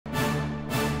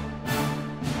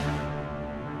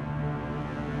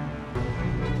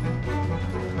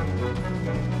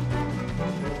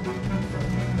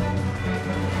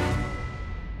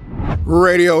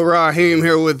Radio Rahim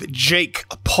here with Jake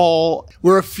Paul.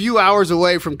 We're a few hours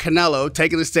away from Canelo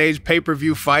taking the stage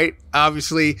pay-per-view fight,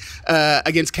 obviously,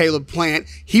 against Caleb Plant.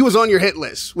 He was on your hit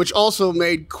list, which also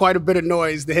made quite a bit of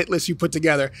noise, the hit list you put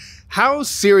together. How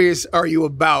serious are you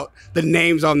about the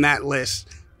names on that list?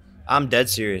 I'm dead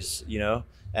serious, you know.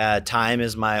 Time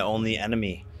is my only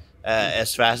enemy.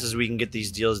 As fast as we can get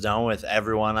these deals done with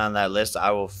everyone on that list,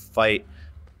 I will fight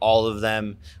all of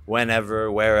them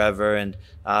whenever, wherever, and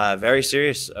very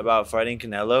serious about fighting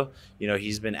Canelo. You know,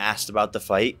 he's been asked about the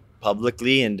fight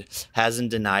publicly and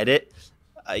hasn't denied it.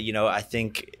 You know, I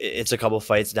think it's a couple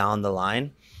fights down the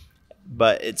line,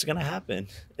 but it's gonna happen.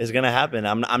 It's gonna happen.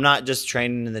 I'm not just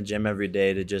training in the gym every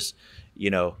day to just,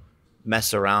 you know,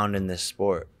 mess around in this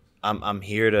sport. I'm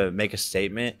here to make a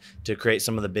statement, to create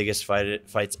some of the biggest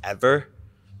fights ever,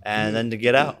 and then to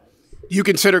get out. You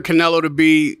consider Canelo to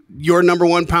be your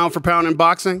 #1 pound for pound in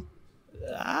boxing?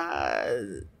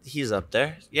 He's up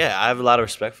there. Yeah, I have a lot of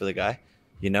respect for the guy.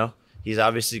 You know, he's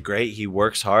obviously great. He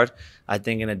works hard. I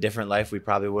think in a different life, we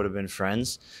probably would have been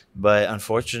friends. But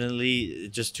unfortunately,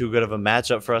 it's just too good of a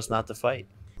matchup for us not to fight.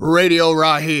 Radio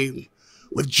Rahim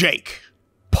with Jake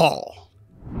Paul.